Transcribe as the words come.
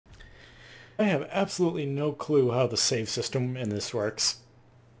I have absolutely no clue how the save system in this works.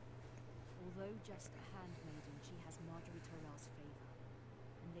 Although just a handmaiden, she has Marjorie Tyrell's favour,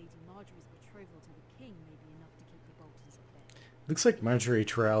 and Lady Marjorie's betrothal to the king may be enough to keep the Boltons at bay. Looks like If you Marjorie choose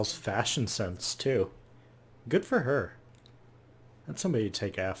to Terrell's stay here, fashion sense, too. Good for her. That's somebody to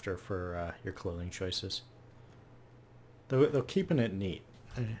take after for your clothing choices. They're keeping it neat.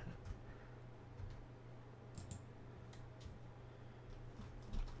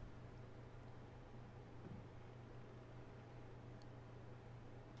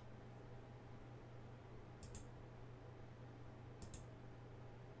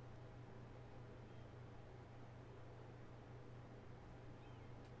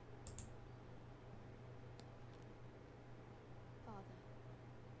 Father,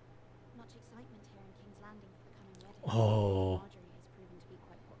 much excitement here in King's Landing for the coming wedding. Lady Oh. Marjorie has proven to be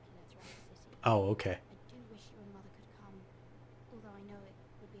quite popular throughout the city. Oh, okay. I do wish you and Mother could come, although I know it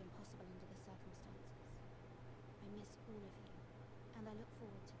would be impossible under the circumstances. I miss all of you, and I look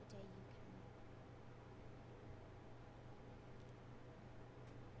forward to the day you can.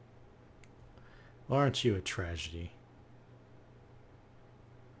 Aren't you a tragedy?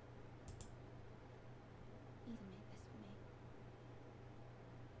 Either make this for me.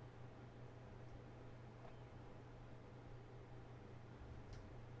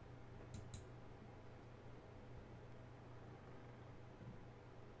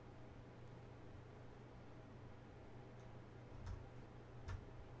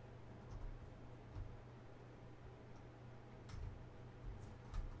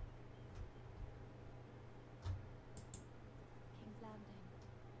 King's Landing.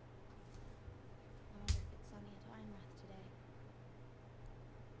 I wonder if it's sunny at Ironrath today.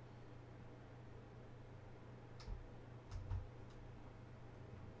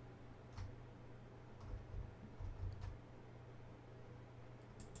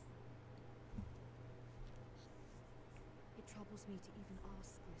 It troubles me to even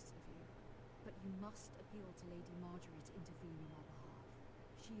ask this of you, but you must appeal to Lady Marjorie to intervene on our behalf.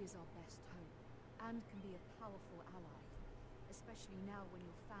 She is our best hope, and can be a powerful ally, especially now when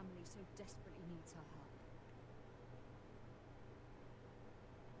your family so desperately needs her help.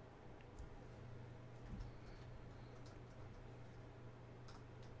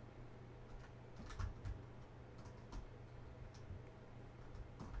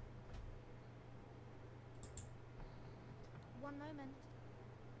 One moment.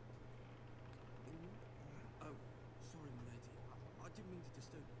 Oh, sorry, my lady. I didn't mean to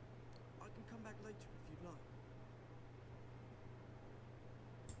disturb you. I can come back later if you'd like.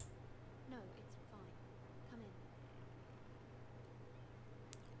 No, it's fine. Come in.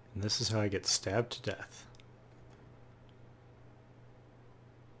 And this is how I get stabbed to death.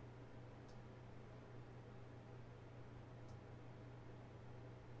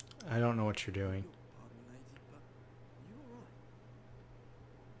 I don't know what you're doing. Your pardon, my lady, but you alright?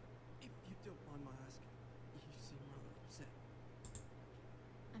 If you don't mind my asking, you seem rather upset.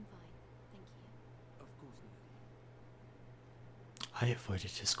 I'm fine, thank you. Of course, my lady. I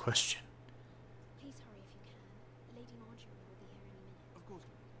avoided his question. Please hurry if you can. Lady Marjorie will be here any minute. Of course,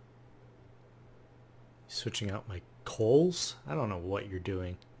 my lady. Switching out my coals? I don't know what you're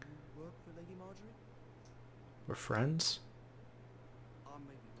doing. You work for Lady Marjorie? We're friends? I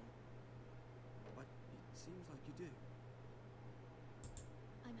may be wrong, but it seems like you do.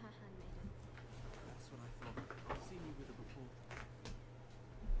 I'm her handmaiden. That's what I thought. I've seen you with her before.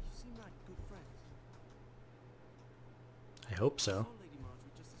 You seem like good friends. I hope I so. saw Lady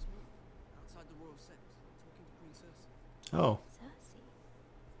Marjorie just this morning, outside the royal steps, talking to Queen Cersei. Oh, Cersei?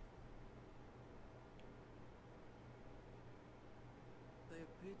 They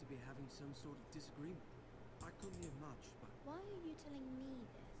appeared to be having some sort of disagreement. I couldn't hear much, but Why are you telling me this?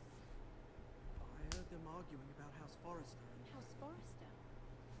 I heard them arguing about House Forrester and House Forrester?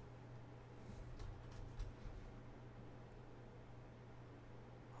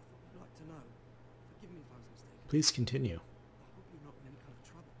 I thought you'd like to know. Forgive me if I was mistaken. please continue. I hope you're not in any kind of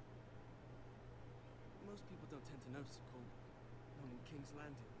trouble. Most people don't tend to notice a call, known in King's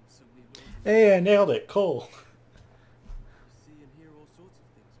Landing when so many lords and Hey, I nailed it. Cole. you see and hear all sorts of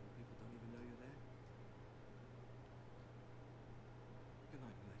things when people don't even know you're there. Good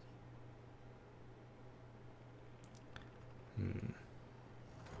night, my lady.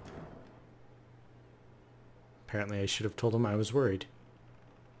 Apparently I should have told him I was worried.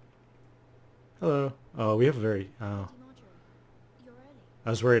 Hello. Oh, we have a very... Oh. Lady Marjorie, you're early. I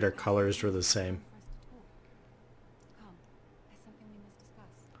was worried our colors were the same. For us to talk. Come, there's something we must discuss.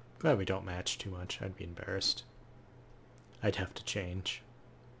 Glad we don't match too much. I'd be embarrassed. I'd have to change.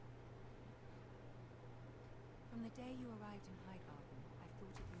 From the day you arrived in Highgarden, I've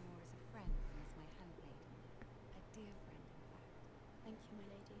thought of you more as a friend than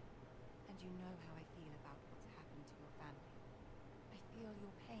You know how I feel about what's happened to your family. I feel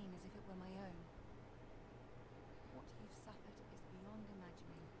your pain as if it were my own. What you've suffered is beyond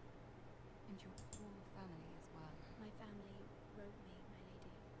imagining. And your poor family as well. My family wrote me, my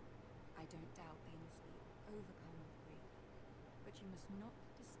lady. I don't doubt they must be overcome with grief. But you must not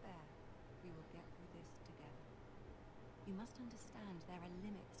despair. We will get through this together. You must understand there are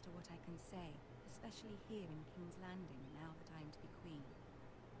limits to what I can say, especially here in King's Landing, now that I am to be queen.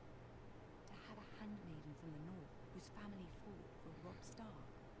 To have a handmaiden from the north, whose family fought for Robb Stark.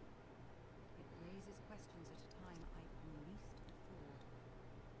 It raises questions at a time I can least afford.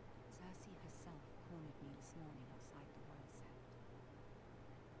 Cersei herself cornered me this morning outside the Royal Sept.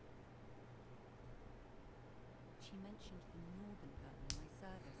 She mentioned the northern girl in my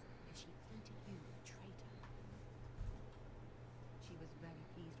service, and she painted you a traitor. She was very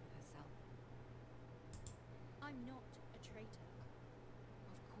pleased with herself. I'm not a traitor.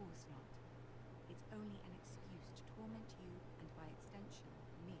 Of course not. It's only an excuse to torment you, and by extension,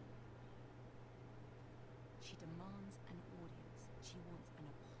 me. She demands an audience. She wants an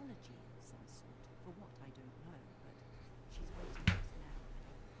apology of some sort, for what I don't know, but she's waiting just now, and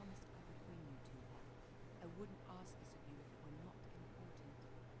I promised I would bring you to her. I wouldn't ask this of you if it were not important.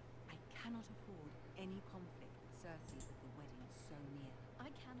 I cannot afford any conflict with Cersei with the wedding so near. I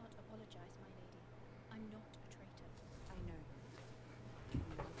cannot apologize, my lady. I'm not a traitor. I know you. You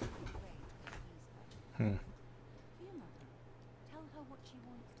must find a way to appease her. Hmm. Humor her. Tell her what she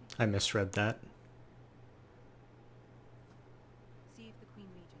wants to I hear. misread that. See if the Queen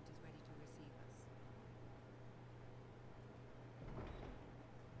Regent is ready to receive us.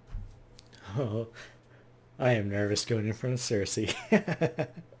 Oh, I am nervous going in front of Cersei.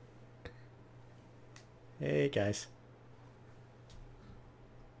 Hey, guys.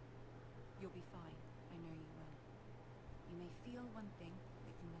 You'll be fine. I know you will. You may feel one thing,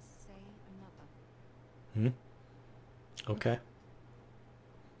 but you must say another. Okay.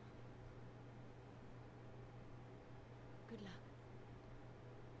 Good luck.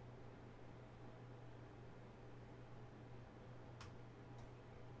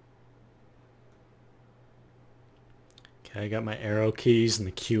 Okay, I got my arrow keys and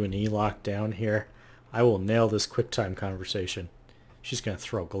the Q and E locked down here. I will nail this QuickTime conversation. She's going to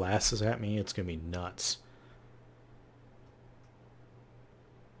throw glasses at me. It's going to be nuts.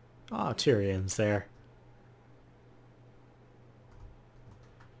 Oh, Tyrion's there.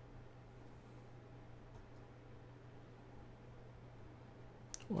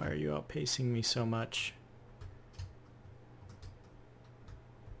 Why are you outpacing me so much?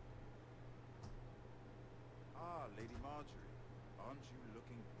 Ah, Lady Marjorie, aren't you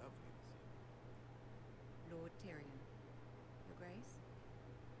looking lovely this evening? Lord Tyrion. Your Grace?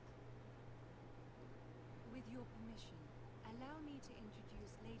 With your permission, allow me to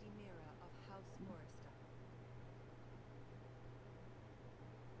introduce Lady Mira of House Forrester.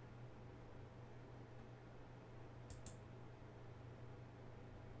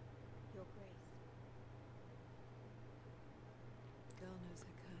 Your Grace. Girl knows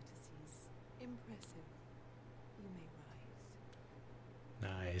her courtesies. Impressive. You may rise.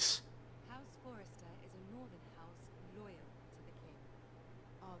 Nice. House Forrester is a northern house loyal to the king.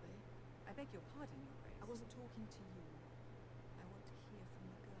 Are they? I beg your pardon, Your Grace. I wasn't talking to you. I want to hear from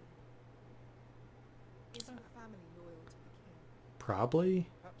the girl. Is her family loyal to the king? Probably.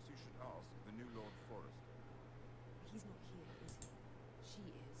 Perhaps you should ask the new Lord Forrester. He's not here, is he? She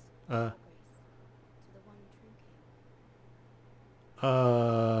is. Your Grace. To the one true king.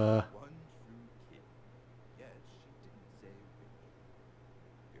 One true king. Yes, she didn't say which.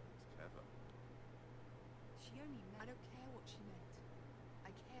 You're clever. She only I meant... don't care what she meant.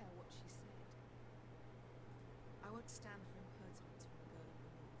 I care what she said. I won't stand for impertinence from the girl of the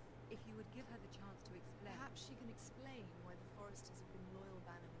north. If you would give her the chance to explain... Perhaps she can explain why the Forresters have been loyal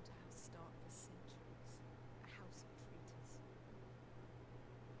bannermen to House Stark for centuries. A house of traitors.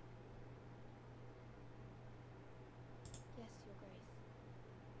 Yes, Your Grace.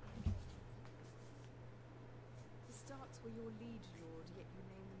 I am traitor. The Starks were your liege lord, yet you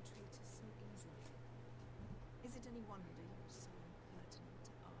name them traitors so easily. Is it any wonder you're so impertinent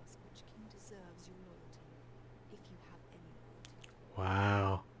to ask which king deserves your loyalty, if you have any loyalty?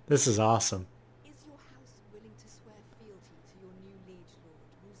 Wow. This is awesome. Is your house willing to swear fealty to your new liege lord,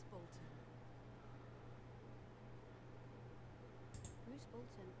 Roose Bolton? Roose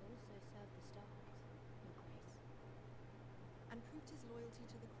Bolton also served the Starks, Your Grace. And proved his loyalty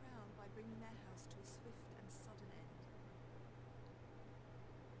to the crown by bringing their house to a swift and sudden end?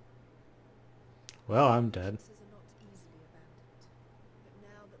 Well, I'm dead. Princes are not easily abandoned. But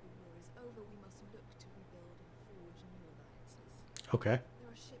now that the war is over, we must look to rebuild and forge new alliances. Okay. There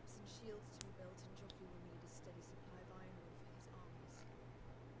are ships and shields to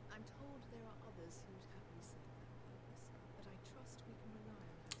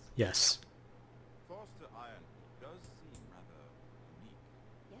Yes. Forster Ironwood does seem rather unique.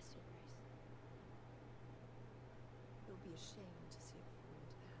 Yes, Your Grace. You'll be ashamed to see it fall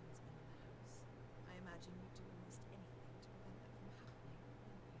into the hands of another house. I imagine you'd do almost anything to prevent that from happening, wouldn't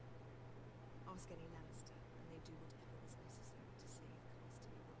you? Ask any Lannister, and they'd do whatever was necessary to save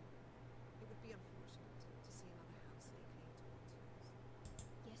Casterly Rock. It would be unfortunate to see another house lay claim towards yours.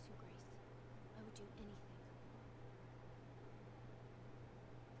 Yes, Your Grace. I would do anything.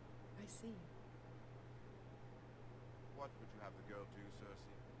 I see. What would you have the girl do,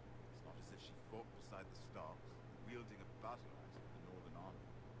 Cersei? It's not as if she fought beside the Starks, wielding a battle axe for the Northern Army.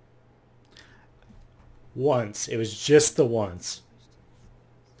 Once. It was just the once.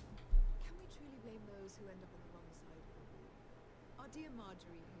 Can we truly blame those who end up on the wrong side of the war? Our dear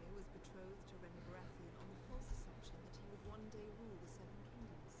Marjorie here was betrothed to Renly Baratheon on the false assumption that he would one day rule the Seven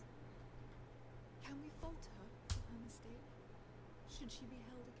Kingdoms. Can we fault her for her mistake? Should she be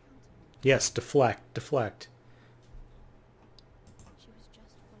held accountable? Yes, deflect, deflect. She was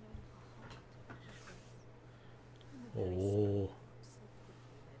just following her heart, Your Grace. And the very Oh. so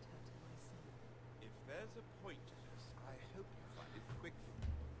quickly led her to my son. If there's a point to this, I hope you find it quickly.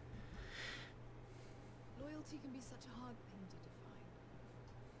 Loyalty can be such a hard thing to define.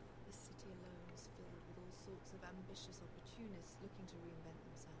 The city alone is filled with all sorts of ambitious opportunists looking to reinvent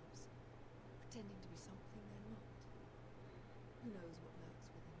themselves, pretending to be something they're not. Who knows what lurks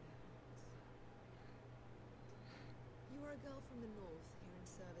within their hearts? You are a girl from the north, here in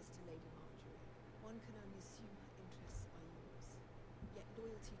service to Lady Marjorie. One can only assume her interests are yours. Yet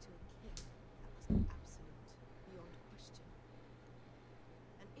loyalty to a king, that must be absolute, beyond question.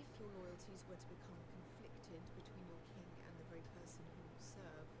 And if your loyalties were to become conflicted between your king and the very person whom you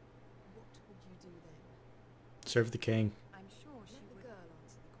serve, what would you do then? Serve the king. I'm sure she Let the would. girl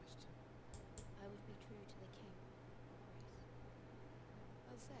answer the question. I would be true to the king, Your Grace.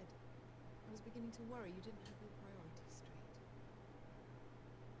 Well said. I was beginning to worry you didn't have your priorities straight.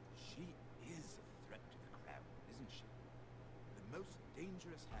 She is a threat to the crown, isn't she? The most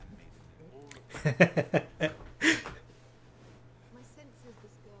dangerous handmaiden in all of My sense is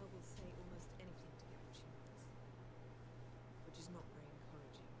this girl will say almost anything to get what she wants, which is not very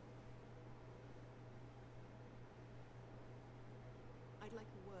encouraging. I'd like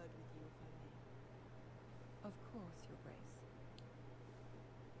a word with you, if I may. Of course, Your Grace.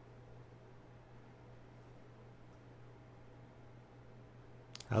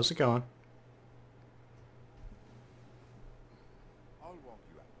 How's it going? I'll walk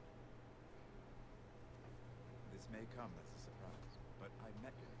you out. This may come as a surprise, but I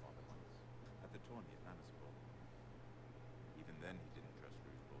met your father once, at the tourney at Lannisport. Even then he didn't trust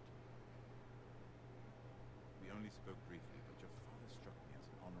Roose Bolton. We only spoke briefly, but your father struck me as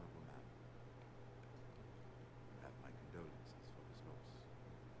an honorable man. You have my condolences for his loss.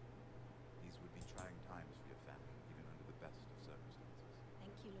 These would be trying times for your family, even under the best of circumstances.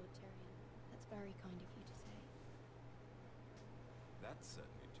 Thank you, Lord Tyrion. That's very kind of you to say. That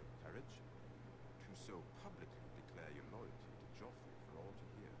certainly took courage. To so publicly declare your loyalty to Joffrey for all to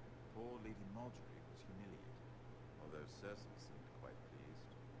hear. Poor Lady Marjorie was humiliated, although Cersei seemed quite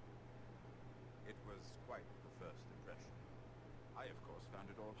pleased. It was quite the first impression. I, of course, found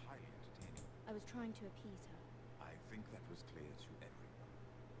it all highly entertaining. I was trying to appease her. I think that was clear to everyone.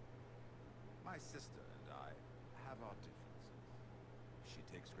 My sister and I have our differences. She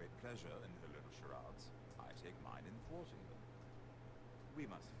takes great pleasure in her little charades. I take mine in thwarting them. We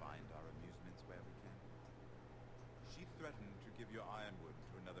must find our amusements where we can. She threatened to give your ironwood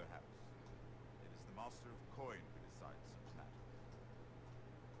to another house. It is the Master of Coin who decides such matters.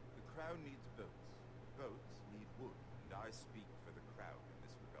 The crown needs boats. Boats need wood, and I speak for the crown in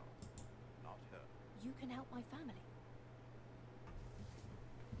this regard, not her. You can help my family.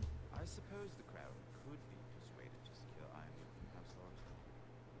 I suppose the crown could be persuaded to secure ironwood from House Lawrence.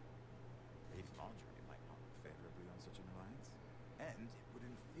 Lady Marjorie might not look favorably on such an alliance, and it would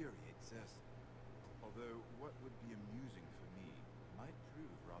infuriate Cersei. Although what would be amusing for me might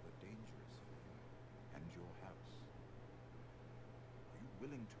prove rather dangerous for you and your house. Are you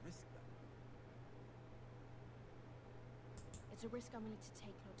willing to risk that? It's a risk I'm willing to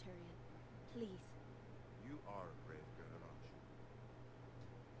take, Lord Tyrion. Please. You are a brave girl, aren't you?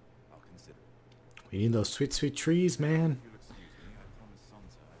 I'll consider it. We need those sweet, sweet trees, man. If you'll excuse me, I promised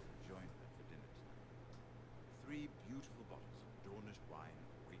Sansa I would join her for dinner tonight. 3 beautiful bottles of Dornish wine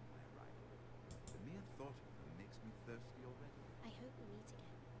await my arrival. The mere thought of them makes me thirsty already. I hope we meet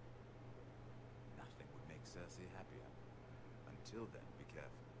again. Nothing would make Cersei happier. Until then, be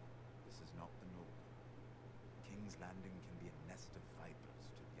careful. This is not the North. King's Landing can be a nest of vipers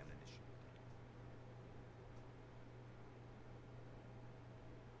to the uninitiated.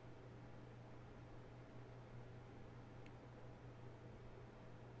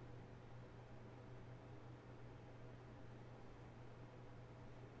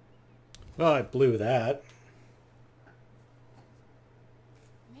 Well, I blew that.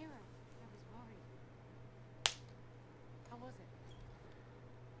 Mira, I was worried. How was it?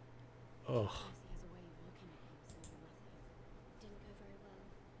 Oh, Cersei has a way of looking at things and nothing. Didn't go very well.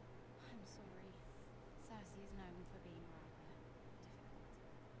 I'm sorry. Cersei is known for being rather difficult.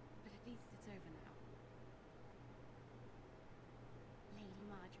 But at least it's over now. Lady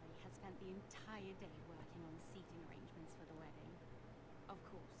Marjorie has spent the entire day working on seating arrangements for the wedding. Of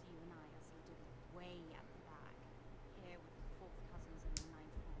course, you and I are seated way at the back, here with the fourth cousins and the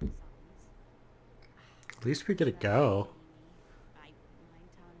ninth-born sons. at least we get to go. I wouldn't mind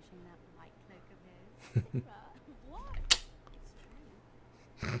tarnishing that white cloak of his. Sarah, what? It's true.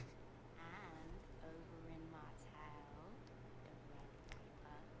 And over in Martell, the Red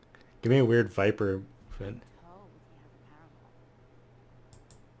Viper. Give me a weird viper. I'm told he has a paramour.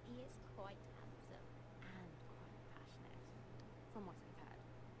 He is quite handsome and quite passionate, from what I've heard.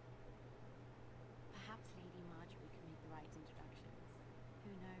 Perhaps Lady Marjorie could make the right introductions.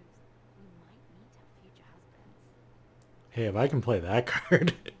 Who knows? We might meet our future husbands. Hey, if I can play that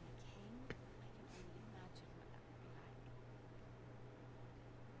card. Being a king, I can only imagine what that would be like.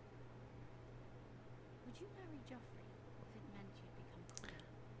 Would you marry Joffrey if it meant you'd become queen?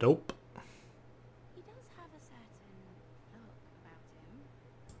 Nope. He does have a certain look about him,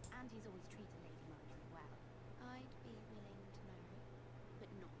 and he's always treated Lady Marjorie well. I'd be willing to marry, but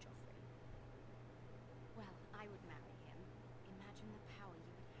not Joffrey. Well, I would marry him. Imagine the power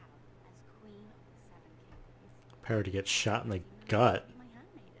you would have as Queen of the Seven Kingdoms. Power to get shot in the You know, gut. be my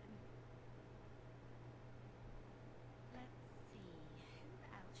handmaiden. Let's see, who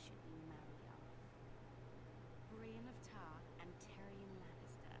else should we marry off? Brienne of Tarth and Tyrion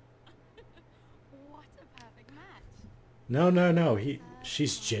Lannister. What a perfect match. No, no, no.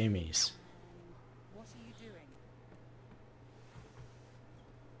 She's Jamie's. And what are you doing?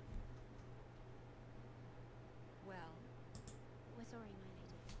 Well, We're sorry, my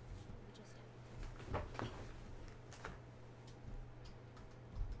lady. We just...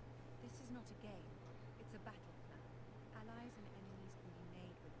 this is not a game. It's a battle plan. Allies and enemies can be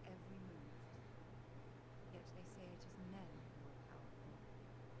made with every move. Yet they say it is men who are powerful.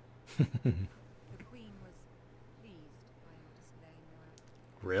 The Queen was pleased by your display, Mira.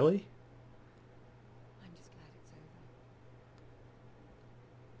 Really? I'm just glad it's over.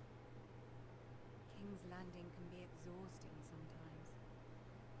 King's Landing can be exhausting sometimes.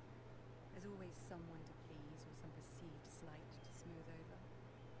 There's always someone to please or some perceived slight to smooth over.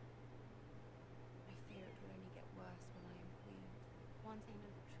 I fear it will only get worse when I am queen. Once they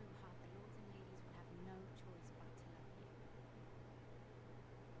know the true heart, the lords and ladies will have no choice but to love you.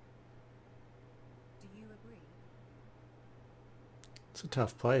 Do you agree? It's a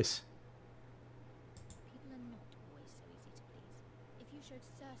tough place. People are not always so easy to please. If you showed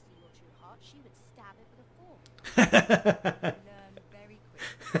Cersei your true heart, she would stab it with a fork. Learn very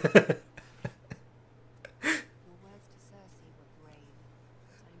quickly. Your words to Cersei were brave,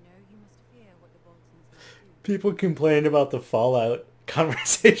 but I know you must fear what the Boltons might do. People complain about the Fallout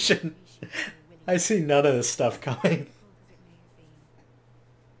conversation. I see none of this stuff coming. Difficult as it may have been.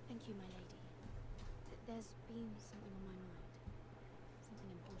 Thank you, my lady. There's been something on my mind.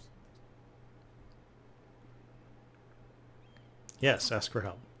 Something important. Yes, ask for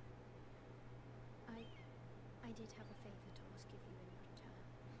help. I did have a favor to ask of you in return.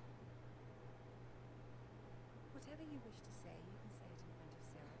 Whatever you wish to say, you can say it in front of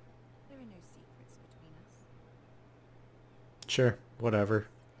Sarah. There are no secrets between us. Sure, whatever.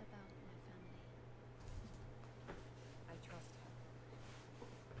 About my family. I trust her.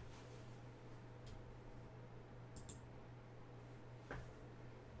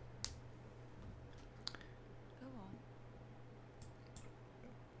 Go on.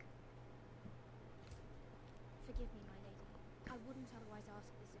 Forgive me, my lady. I wouldn't otherwise ask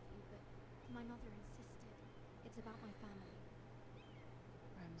this of you, but my mother insisted. It's about my family.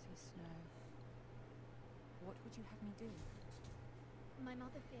 Ramsay Snow. What would you have me do? My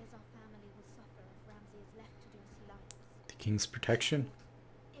mother fears our family will suffer if Ramsay is left to do as he likes. The King's protection?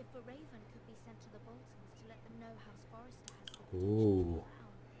 If a raven could be sent to the Boltons to let them know House Forrester has the Ooh.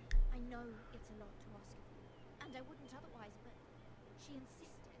 crown. I know it's a lot to ask of you, and I wouldn't otherwise, but she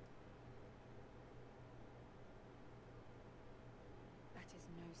insisted. That is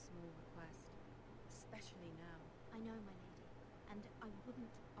no small request, especially now. I know, my lady, and I wouldn't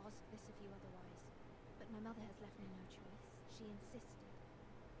ask this of you otherwise, but my mother has left me no choice. She insisted.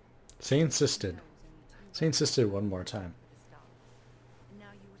 Say insisted. Knows only too Say insisted one more time. for the stars. And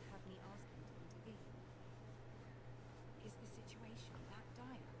now you would have me ask him to intervene. Is the situation that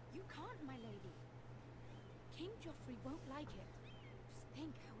dire? You can't, my lady. King Joffrey won't like it. Just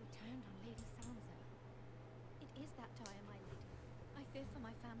think how he turned on Lady Sansa. It is that dire, my lady. I fear for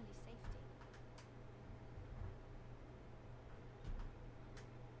my family's safety.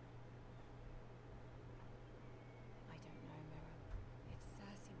 I don't know, Mirror. If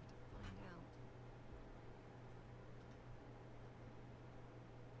Cersei were to find out.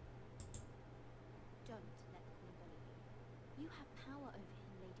 Don't let the Queen bully you. You have power over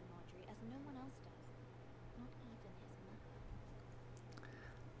him, Lady Marjorie, as no one else does. Not even his mother.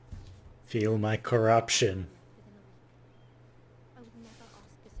 Feel my corruption. Within a week. I would never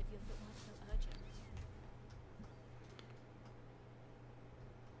ask this of you if it weren't so urgent.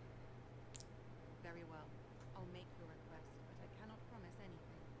 Very well. I'll make your request, but I cannot promise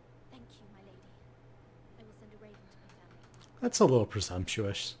anything. Thank you, my lady. I will send a raven to my family. That's a little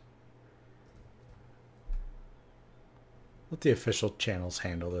presumptuous. Let the official channels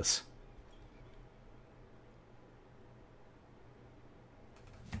handle this.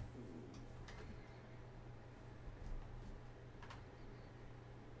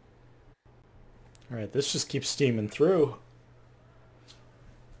 Alright, this just keeps steaming through.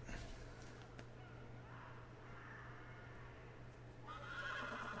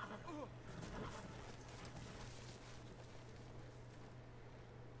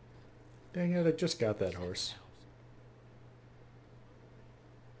 Dang it, I just got that horse.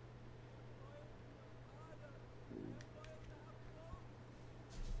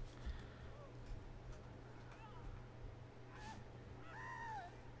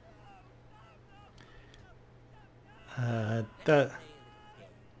 That...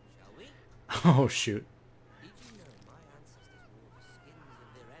 Shall we? Oh, shoot. Did you know my ancestors wore the skins of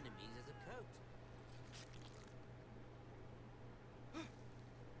their enemies as a coat?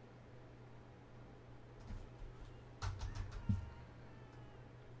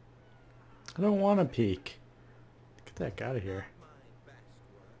 I don't want to peek. Get that guy out of here. Not my best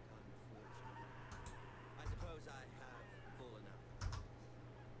work, unfortunately. I suppose I have fallen out.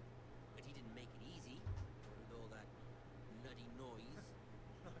 But he didn't make it easy, with all that bloody noise.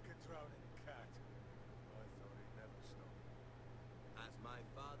 Like a drowning cat. I thought he'd never stop. As my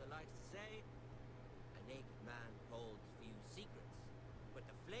father likes to say, a naked man holds few secrets. But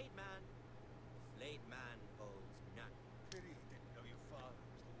the flayed man holds none. Pity he didn't know your father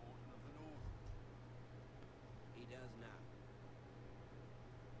was the Warden of the North. He does now.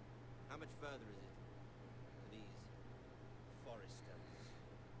 How much further is it to these foresters?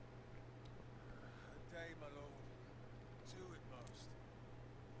 A day, my lord. Two at most.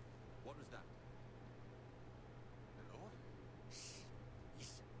 What was that? My lord?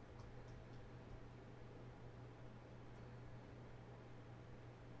 Listen.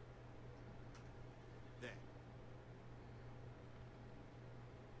 There.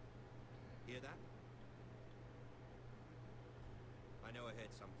 Hear that? I know I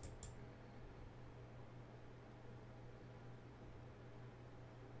heard something.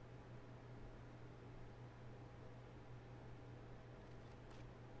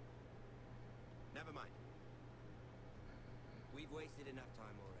 Never mind. We've wasted enough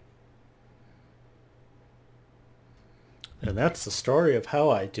time already. And that's the story of how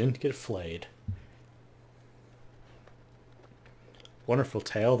I didn't get flayed. Wonderful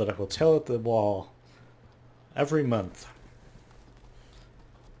tale that I will tell at the wall every month.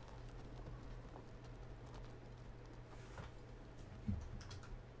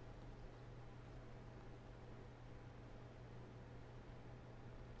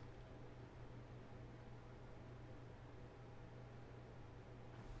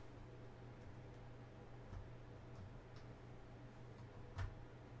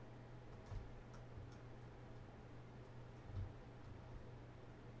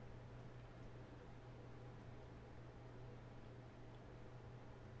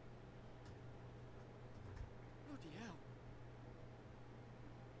 Bloody hell.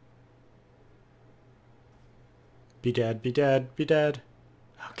 Be dead, be dead, be dead.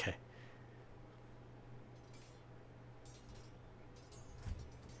 Okay.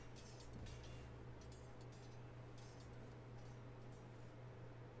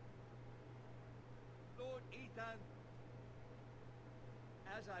 Lord Ethan,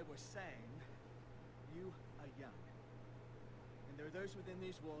 as I was saying, you are young. And there are those within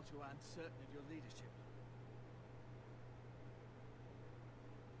these walls who are uncertain of your leadership.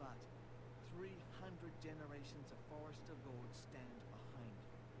 But 300 generations of Forester Lords stand behind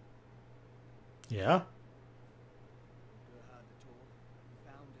you. Yeah? Gerhard the Tall, who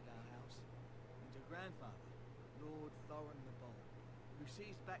founded our house, and your grandfather, Lord Thorin the Bold, who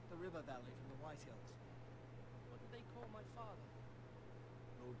seized back the river valley from the White Hills. What did they call my father?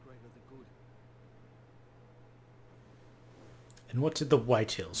 Lord Gregor the Good. And what did the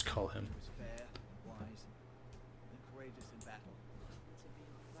Whitehills call him? He was fair, wise, and courageous in battle. To be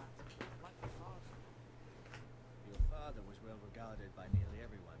flat, like my father. Your father was well regarded by nearly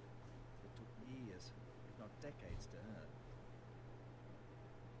everyone. It took years, if not decades, to earn.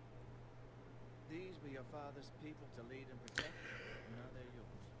 These were your father's people to lead and protect, and now they're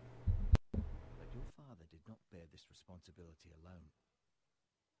yours. But your father did not bear this responsibility alone.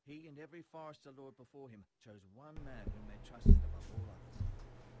 He and every Forester Lord before him chose one man whom they trusted above all others,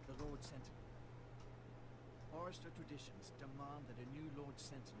 the Lord Sentinel. Forester traditions demand that a new Lord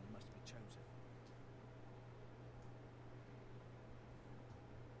Sentinel must be chosen.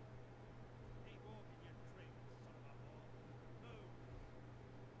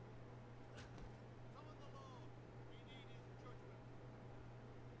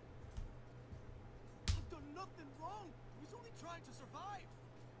 I've done nothing wrong! I was only trying to survive!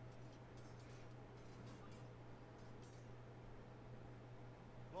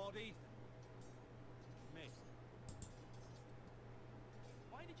 Lord Ethan. Miss.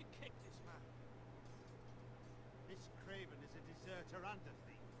 Why did you kick this man? This Craven is a deserter and a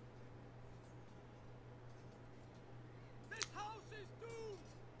thief. This house is doomed!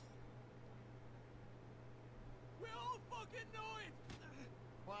 We all fucking know it!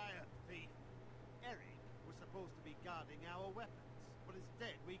 Quiet, thief. Eric was supposed to be guarding our weapons, but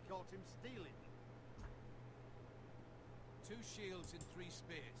instead we caught him stealing them. 2 shields and 3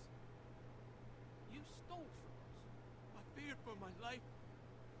 spears. You stole from us. I feared for my life.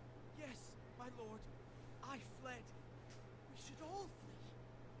 Yes, my lord. I fled. We should all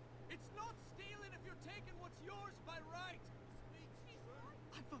flee. It's not stealing if you're taking what's yours by right.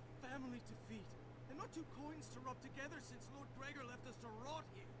 I've a family to feed, and not 2 coins to rub together since Lord Gregor left us to rot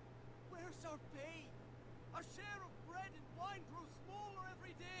here. Where's our pay? Our share of bread and wine grows smaller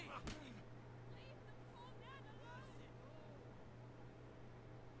every day. Oh,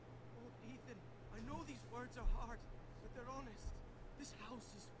 Ethan, I know these words are hard, but they're honest. This house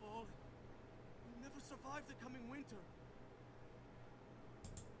is falling. We'll never survive the coming winter.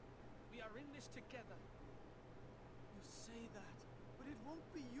 We are in this together. You say that, but it won't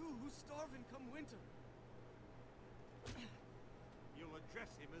be you who's starving come winter. You'll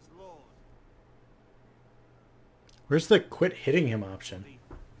address him as Lord. Where's the quit hitting him option? Thief,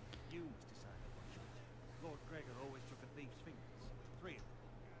 you must decide on what you do. Lord Gregor always took a thief's fingers. 3 of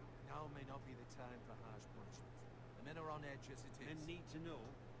them. Now may not be the time for harsh punishment. The men are on edge as it is. Men need to know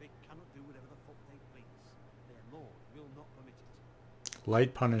they cannot do whatever the fuck they please. Their Lord will not permit it.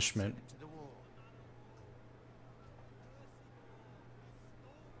 Light punishment. Send him to the wall.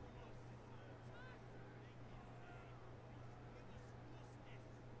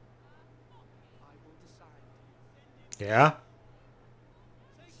 I will decide. Yeah?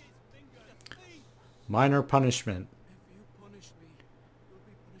 Minor punishment. If you punish me, you'll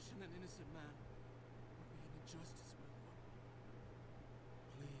be punishing an innocent man. It would be an injustice, my lord.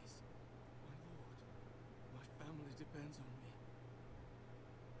 Please, my lord. My family depends on me.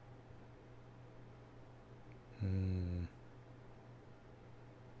 Hmm.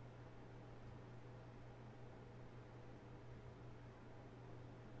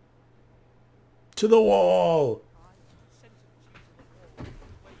 To the wall! I sentence you to the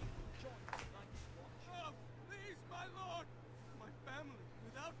wall, where you will join the Night's Watch. Oh, please, my lord! My family,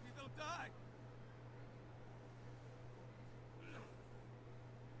 without me, they'll die!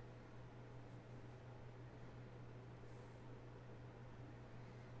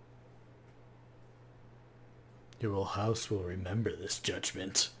 Your house will remember this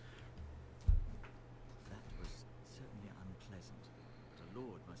judgment. That was certainly unpleasant. The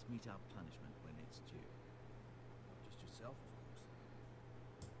Lord must meet our punishment when it's due. Not just yourself, of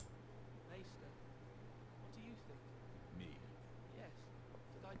course. Maester, what do you think? Me. Yes.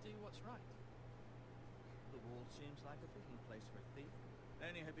 Did I do what's right? The wall seems like a fitting place for a thief. I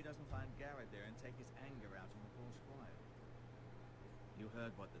only hope he doesn't find Garrett there and take his anger out on the poor squire. You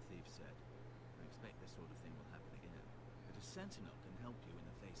heard what the thief said. I expect this sort of thing will happen again. But a sentinel can help you in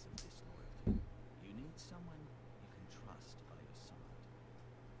the face of disloyalty. You need someone you can trust by your side.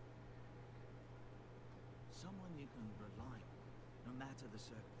 Someone you can rely on, no matter the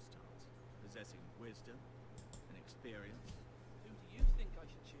circumstance. Possessing wisdom and experience. Who do you think I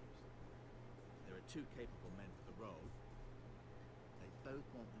should choose? There are 2 capable men for the role. They both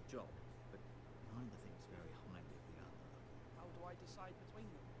want the job, but neither thinks very highly of the other. How do I decide between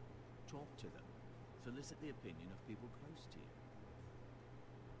them? Talk to them. Solicit the opinion of people close to you.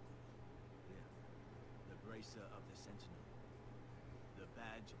 Here, the bracer of the Sentinel. The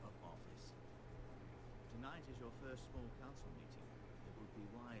badge of office. Tonight is your first small council meeting. It would be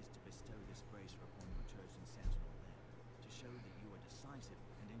wise to bestow this bracer upon your chosen sentinel then, to show that you are decisive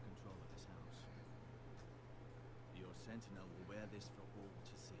and in control of this house. Your sentinel will wear this for all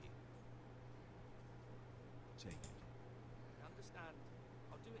to see. Take it. I understand.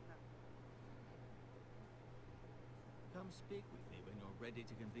 I'll do it now. Come speak with me when you're ready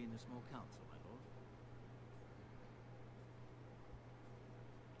to convene the small council, my lord.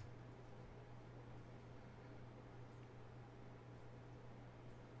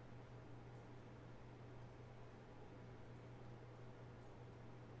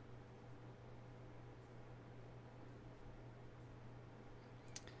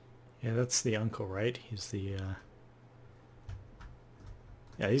 Yeah, that's the uncle, right? He's the,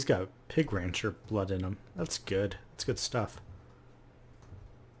 yeah, he's got pig rancher blood in him. That's good. That's good stuff.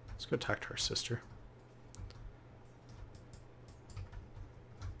 Let's go talk to our sister.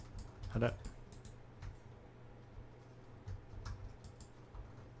 How'd up?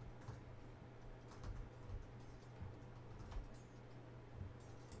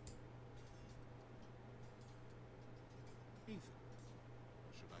 Ethan.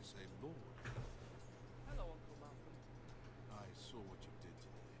 Or should I say Lord? Hello, Uncle Malcolm. I saw what you did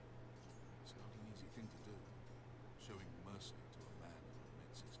today. It's not an easy thing to do, showing mercy to a man who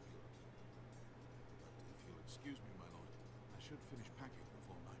admits his guilt. But if you'll excuse me, my lord, I should finish packing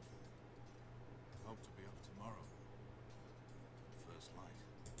before nightfall. I hope to be up tomorrow. First light.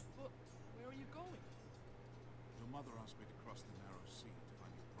 But where are you going? Your mother asked me to cross the narrow sea to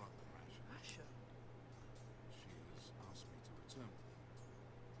find your brother, Asher. Asher? She has asked me to return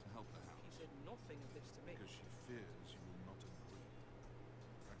to help the house. He said nothing of this to me. Because she fears you will not agree.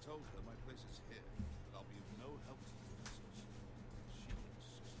 I told her my place is here, but I'll be of no help to you in this. She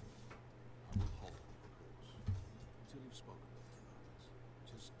insisted. I will hold, of course, until you've spoken with her about this.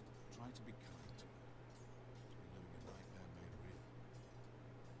 Just try to be kind to her. She's been living a nightmare made real.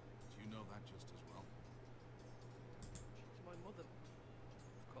 Do you know that just as well? She's my mother.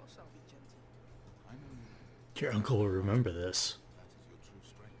 Of course I'll be gentle. I know you. Your uncle will remember this. That is your true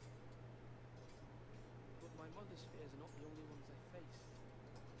strength. But my mother's fears are not the only ones I face.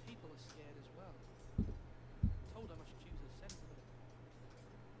 People are scared as well. Told I must choose a sensible.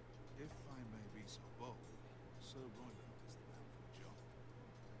 If I may be so bold, Sir Royland is the man for the job.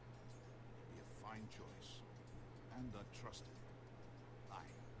 He'd be a fine choice, and I trust him.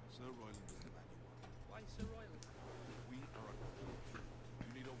 Aye, Sir Royland is the man you want. Why Sir Royland? We are a court. You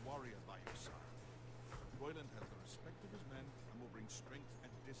need a warrior by your side. Royland has the respect of his men and will bring strength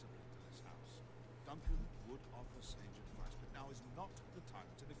and discipline to this house. Duncan would offer sage advice, but now is not the time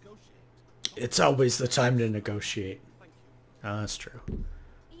to negotiate. It's always the time to negotiate. Thank you. That's true.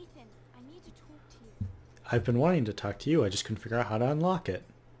 Ethan, I need to talk to you. I've been wanting to talk to you. I just couldn't figure out how to unlock it.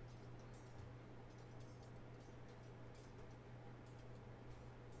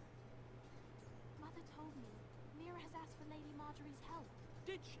 Mother told me Mira has asked for Lady Marjorie's help.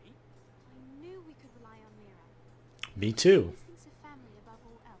 Did she? I knew we could rely on Mira. Me too. She thinks of family above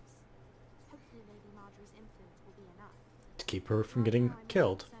all else. Hopefully Lady Marjorie's influence will be enough. To keep her from Right getting now I'm more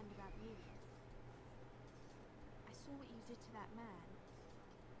killed. concerned about you. I saw what you did to that man.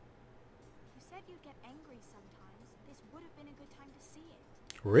 You said you'd get angry sometimes. This would have been a good time to see it.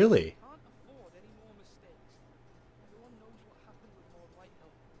 Really? Can't afford any more mistakes. Everyone knows what happened with Lord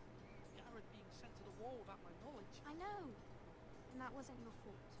Whitehill. Garrett being sent to the wall without my knowledge. I know. And that wasn't your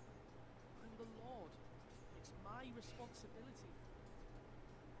fault. I'm the Lord. It's my responsibility.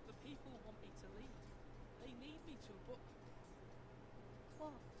 The people want me to lead. They need me to, but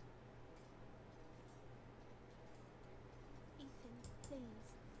What? Ethan, please.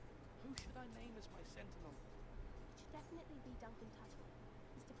 who should I name as my sentinel? It should definitely be Duncan Tuttle.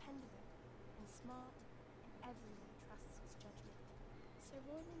 He's dependable and smart, and everyone trusts his judgment. Sir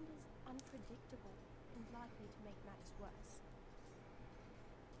Royland is unpredictable and likely to make matters worse.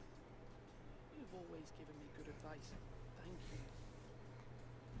 You've always given me good advice. Thank you.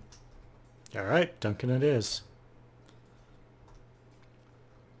 Alright, Duncan it is.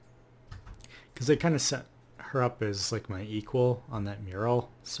 Because they kind of set her up as like my equal on that mural,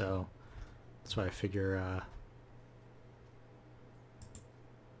 so that's why I figure,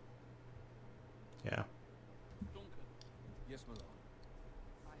 yeah. Duncan, Yes, my lord.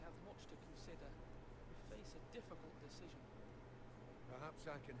 I have much to consider. We face a difficult decision. Perhaps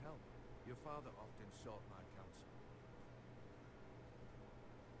I can help. Your father often sought my counsel.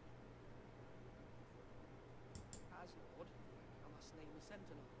 As Lord, I must name a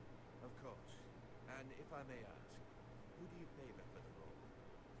sentinel. Of course. And if I may ask, who do you favor for the role?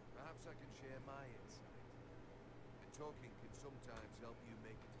 Perhaps I can share my insight. And talking can sometimes help you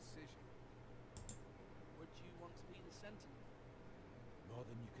make a decision. Would you want to be the sentinel? More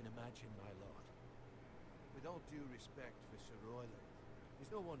than you can imagine, my lord. With all due respect for Sir Royland,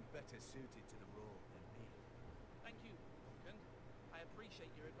 there's no one better suited to the role than me. Thank you, Duncan. I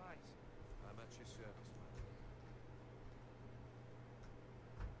appreciate your advice. I'm at your service, my lord.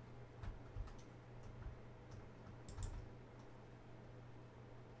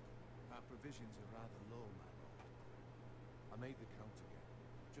 Our provisions are rather low, my lord. I made the count again,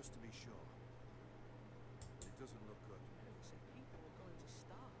 just to be sure. But it doesn't look good. Listen, people are going to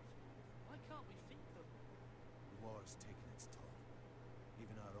starve. Why can't we feed them? The war's taken its toll.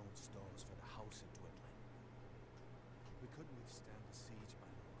 Even our own stores for the house are dwindling. We couldn't withstand a siege,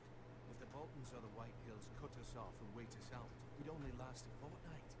 my lord. If the Boltons or the White Hills cut us off and wait us out, we'd only last a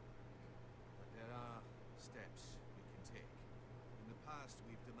fortnight. But there are steps we can take. In the past,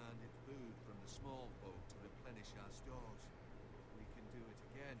 we've demanded food from the small folk to replenish our stores. We can do it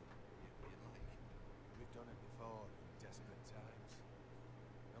again, if we like. We've done it before in desperate times.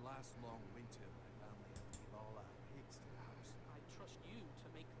 The last long winter, my family had to give all our pigs to the house. I trust you to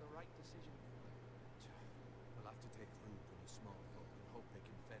make the right decision. We'll have to take food from the small folk and hope they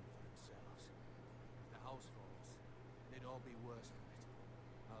can fend for themselves. If the house falls, they'd all be worse for it.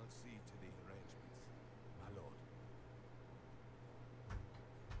 I'll see to the arrangements, my lord.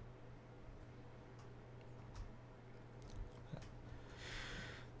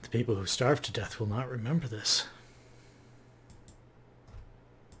 The people who starved to death will not remember this.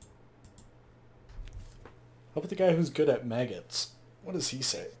 How about the guy who's good at maggots? What does he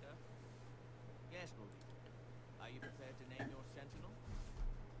say? Yes, Rudy. Are you prepared to name your sentinel?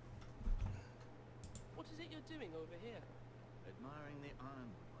 What is it you're doing over here? Admiring the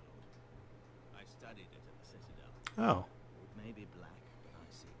ironwood, my lord. I studied it at the Citadel. Oh. It may be black, but I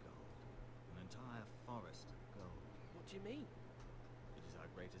see gold. An entire forest of gold. What do you mean? It is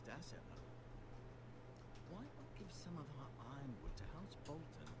our greatest asset, my lord. Why not give some of our ironwood to House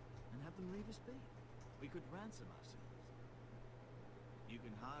Bolton and have them leave us be? We could ransom ourselves. You can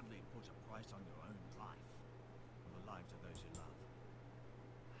hardly put a price on your own life, or the lives of those you love.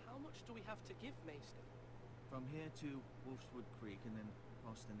 How much do we have to give, Maester? From here to Wolfswood Creek and then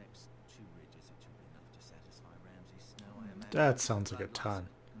across the next 2 ridges, it should be enough to satisfy Ramsay Snow, I imagine. That sounds like a ton.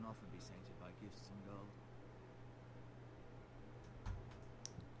 Can often be sated by gifts and gold.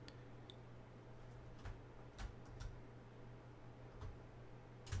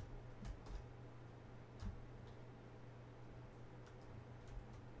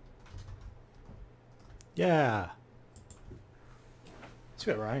 Yeah. That's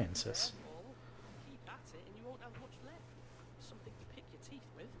what Ryan says. Careful. Keep at it and you won't have much left. Something to pick your teeth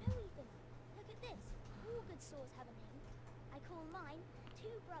with. No, Ethan. Look at this. All good swords have a name. I call mine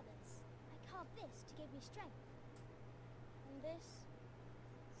Two Brothers. I carved this to give me strength. And this,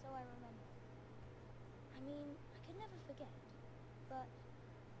 so I remember. I mean, I could never forget. But,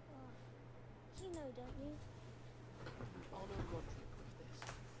 oh, you know, don't you? Honor Roderick with this.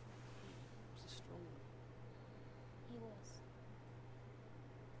 He was a strong one. He was.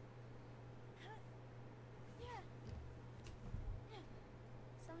 Yeah.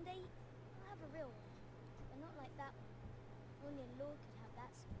 Someday, I'll have a real one. But not like that one. Only a lord could have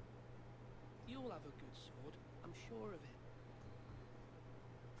that sword. You'll have a good sword. I'm sure of it.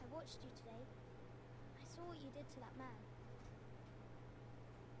 I watched you today. I saw what you did to that man.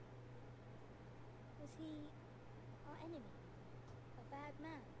 Was he our enemy? A bad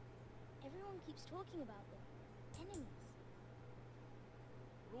man? Everyone keeps talking about them. Enemies.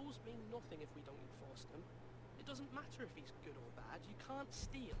 Rules mean nothing if we don't enforce them. It doesn't matter if he's good or bad. You can't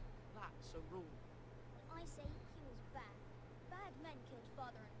steal. That's a rule. When I say he was bad, bad men killed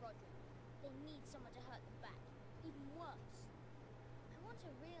Father and Roderick. They need someone to hurt them back. Even worse. I want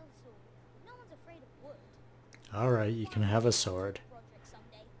a real sword. No one's afraid of wood. Alright, you can have a sword. Roderick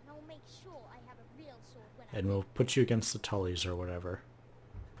someday, and I'll make sure I have a real sword when And we'll put you against the Tullys or whatever.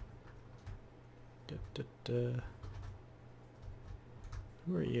 Da, da, da.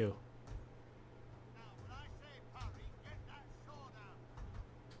 Who are you? Now, when I say parry, get that sword out.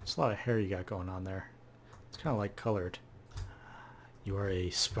 There's a lot of hair you got going on there. It's kind of like colored. You are a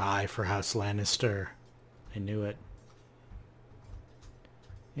spy for House Lannister. I knew it.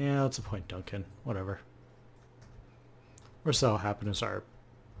 Yeah, that's a point, Duncan. Whatever. Worst that'll happen is our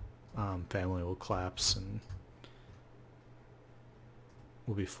family will collapse and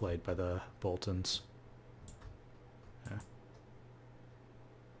we'll be flayed by the Boltons. Yeah.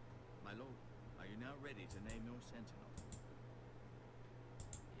 My lord, are you now ready to name your sentinel?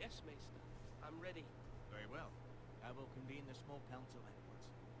 Yes, Maester. I'm ready. Very well. I will convene the small council afterwards.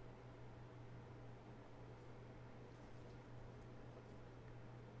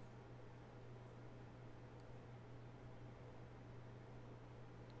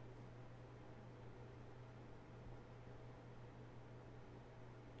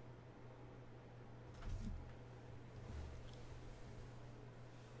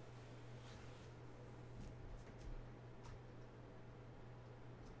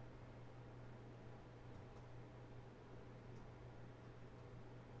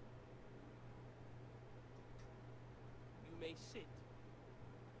 may sit.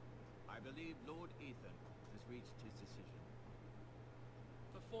 I believe Lord Ethan has reached his decision.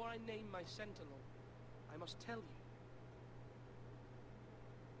 Before I name my sentinel, I must tell you.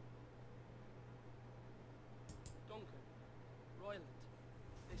 Duncan, Royland,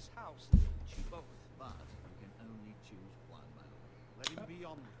 this house needs you both. But you can only choose one, my lord. Let him be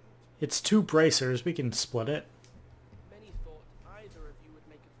on. It's 2 bracers. We can split it. Many thought either of you would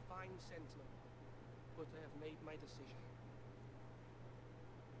make a fine sentinel, but I have made my decision.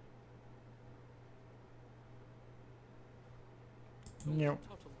 Yep.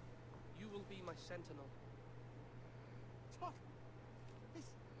 Tuttle, you will be my sentinel. Tot! This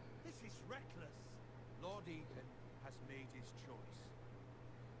is reckless. Lord Ethan has made his choice.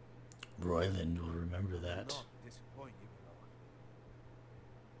 Royland will remember that. Not disappoint you, my lord.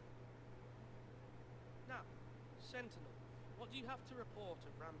 Now, sentinel, what do you have to report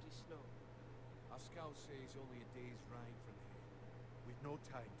of Ramsay Snow? Our scouts say he's only a day's ride from here. We've no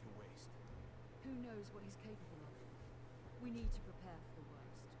time to waste. Who knows what he's capable of? We need to prepare for the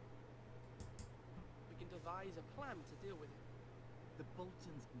worst. We can devise a plan to deal with it. The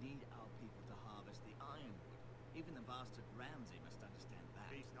Boltons need our people to harvest the ironwood. Even the bastard Ramsay must understand that.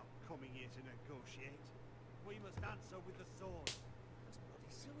 He's not coming here to negotiate. We must answer with the sword. That's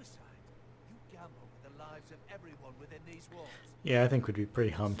bloody suicide. You gamble with the lives of everyone within these walls. Yeah, I think we'd be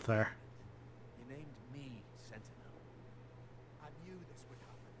pretty humped there. You named me Sentinel. I knew this would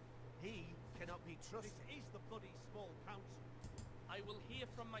happen. He cannot be trusted. This is the bloody small council. I will hear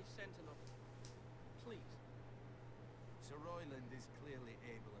from my sentinel. Please. Sir Royland is clearly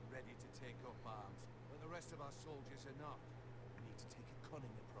able and ready to take up arms, but the rest of our soldiers are not. We need to take a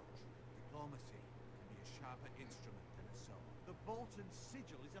cunning approach. Diplomacy can be a sharper instrument than a sword. The Bolton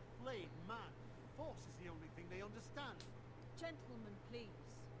sigil is a flayed man. Force is the only thing they understand. Gentlemen, please.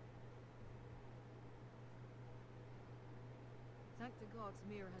 Thank the gods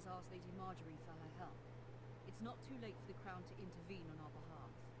Mira has asked Lady Marjorie for her help. It's not too late for the Crown to intervene on our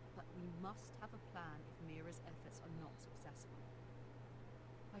behalf, but we must have a plan if Mira's efforts are not successful.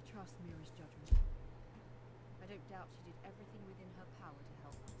 I trust Mira's judgment. I don't doubt she did everything within her power to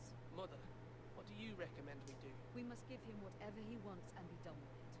help us. Mother, what do you recommend we do? We must give him whatever he wants and be done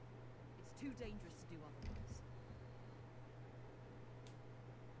with it. It's too dangerous to do otherwise.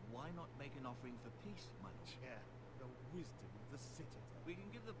 Why not make an offering for peace, my lord? Yeah, the wisdom of the Citadel. We can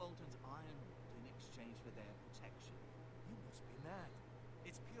give the Boltons ironwood in exchange for their protection. You must be mad.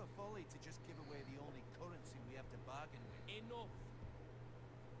 It's pure folly to just give away the only currency we have to bargain with. Enough.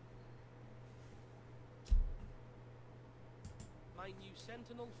 My new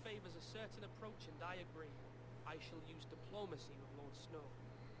sentinel favors a certain approach, and I agree. I shall use diplomacy with Lord Snow.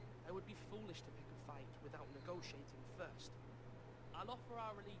 I would be foolish to pick a fight without negotiating first. I'll offer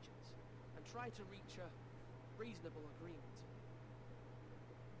our allegiance and try to reach a reasonable agreement.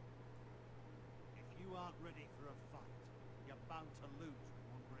 If you aren't ready for a fight, you're bound to lose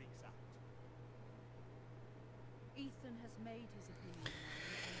when one breaks out. Ethan has made his opinion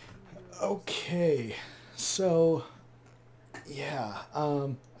known, and you will Okay, so yeah,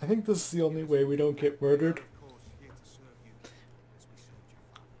 I think this is the only way we don't get murdered. Of course, here to serve you, as we served your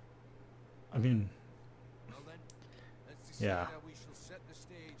father. I mean, Well then, let's decide yeah. how we shall set the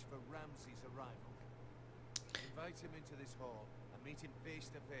stage for Ramsay's arrival. Invite him into this hall and meet him face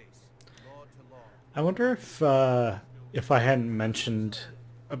to face, lord to lord. I wonder if I hadn't mentioned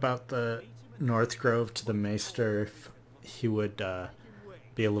about the North Grove to the Maester, if he would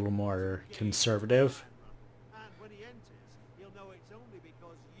be a little more conservative. And when he enters, he'll know it's only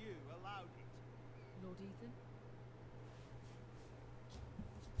because you allowed it. Lord Ethan?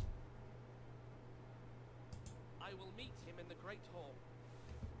 I will meet him in the Great Hall.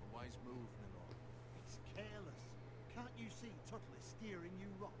 A wise move, my lord. It's careless. Can't you see Tuttle is steering you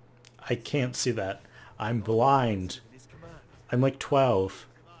wrong? I can't see that. I'm blind. With his command. I'm like 12.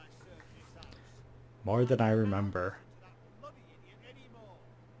 Can I serve this house? More than I remember. To that bloody idiot anymore.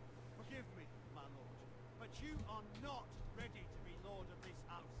 Forgive me, my lord, but you are not ready to be lord of this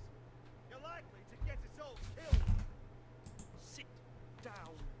house. You're likely to get us all killed. Sit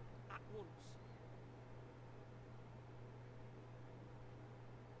down at once.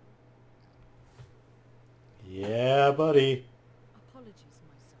 Yeah, buddy. Apologies,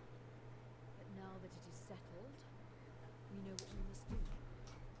 my son. But now that it is settled, we know what we must do.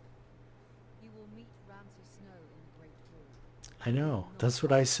 You will meet Ramsay Snow in the Great Hall. I know. That's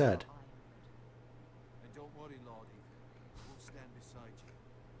what I said. And don't worry, Lord Ethan. We'll stand beside you,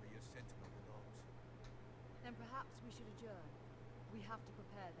 where your sentinel belongs. Then perhaps we should adjourn. We have to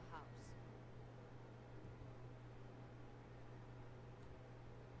prepare the house.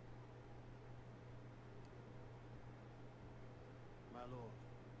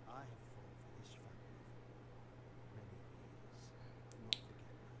 I have fought for this family for many years. Do not forget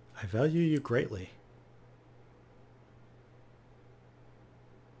that. I value you greatly.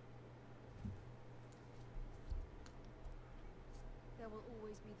 There will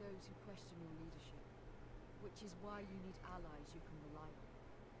always be those who question your leadership, which is why you need allies you can rely on.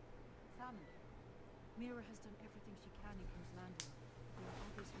 Family. Mira has done everything she can in King's Landing. There are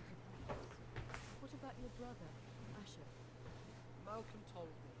others who can help. What about your brother, Asher? Malcolm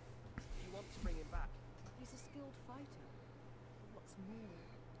told me. You want to bring him back? He's a skilled fighter. But what's more,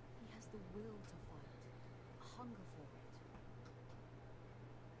 he has the will to fight, a hunger for it.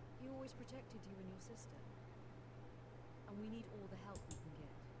 He always protected you and your sister. And we need all the help we can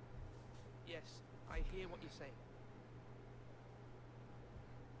get. Yes, I hear what you're saying.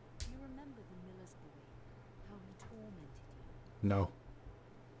 Do you remember the miller's boy? How he tormented you? No.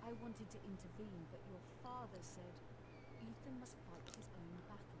 I wanted to intervene, but your father said Ethan must fight his own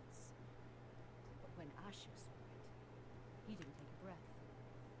battles. But when Asher saw it, he didn't take a breath.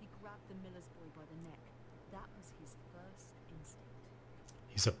 He grabbed the miller's boy by the neck. That was his first instinct.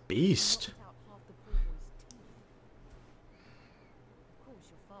 He's a beast. He knocked out half the poor boy's teeth. Of course,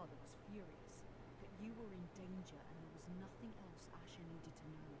 your father was furious, but you were in danger and there was nothing else Asher needed to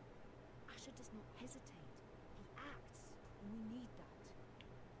know. Asher does not hesitate. He acts, and we need that.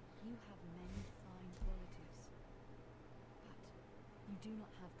 You have many fine qualities, but you do not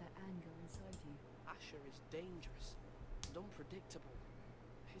have that anger inside you. Asher is dangerous and unpredictable.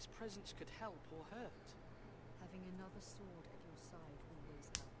 His presence could help or hurt. Having another sword at your side always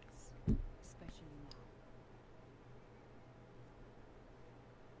helps, especially now.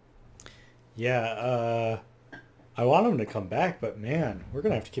 Yeah, I want him to come back, but man, we're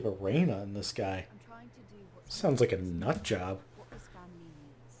gonna have to keep a rein on this guy. I'm trying to do what's Sounds like a nut job. what this family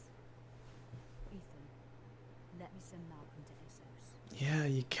needs. Ethan, let me send Malcolm to Essos. Yeah,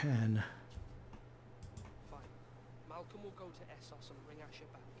 you can. Fine. Malcolm will go to Essos and bring Asher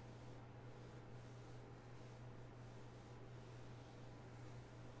back.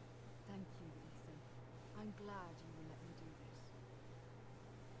 Thank you, Ethan. I'm glad you will let me do this.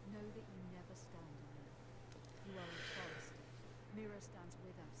 Know that you never stand alone. You are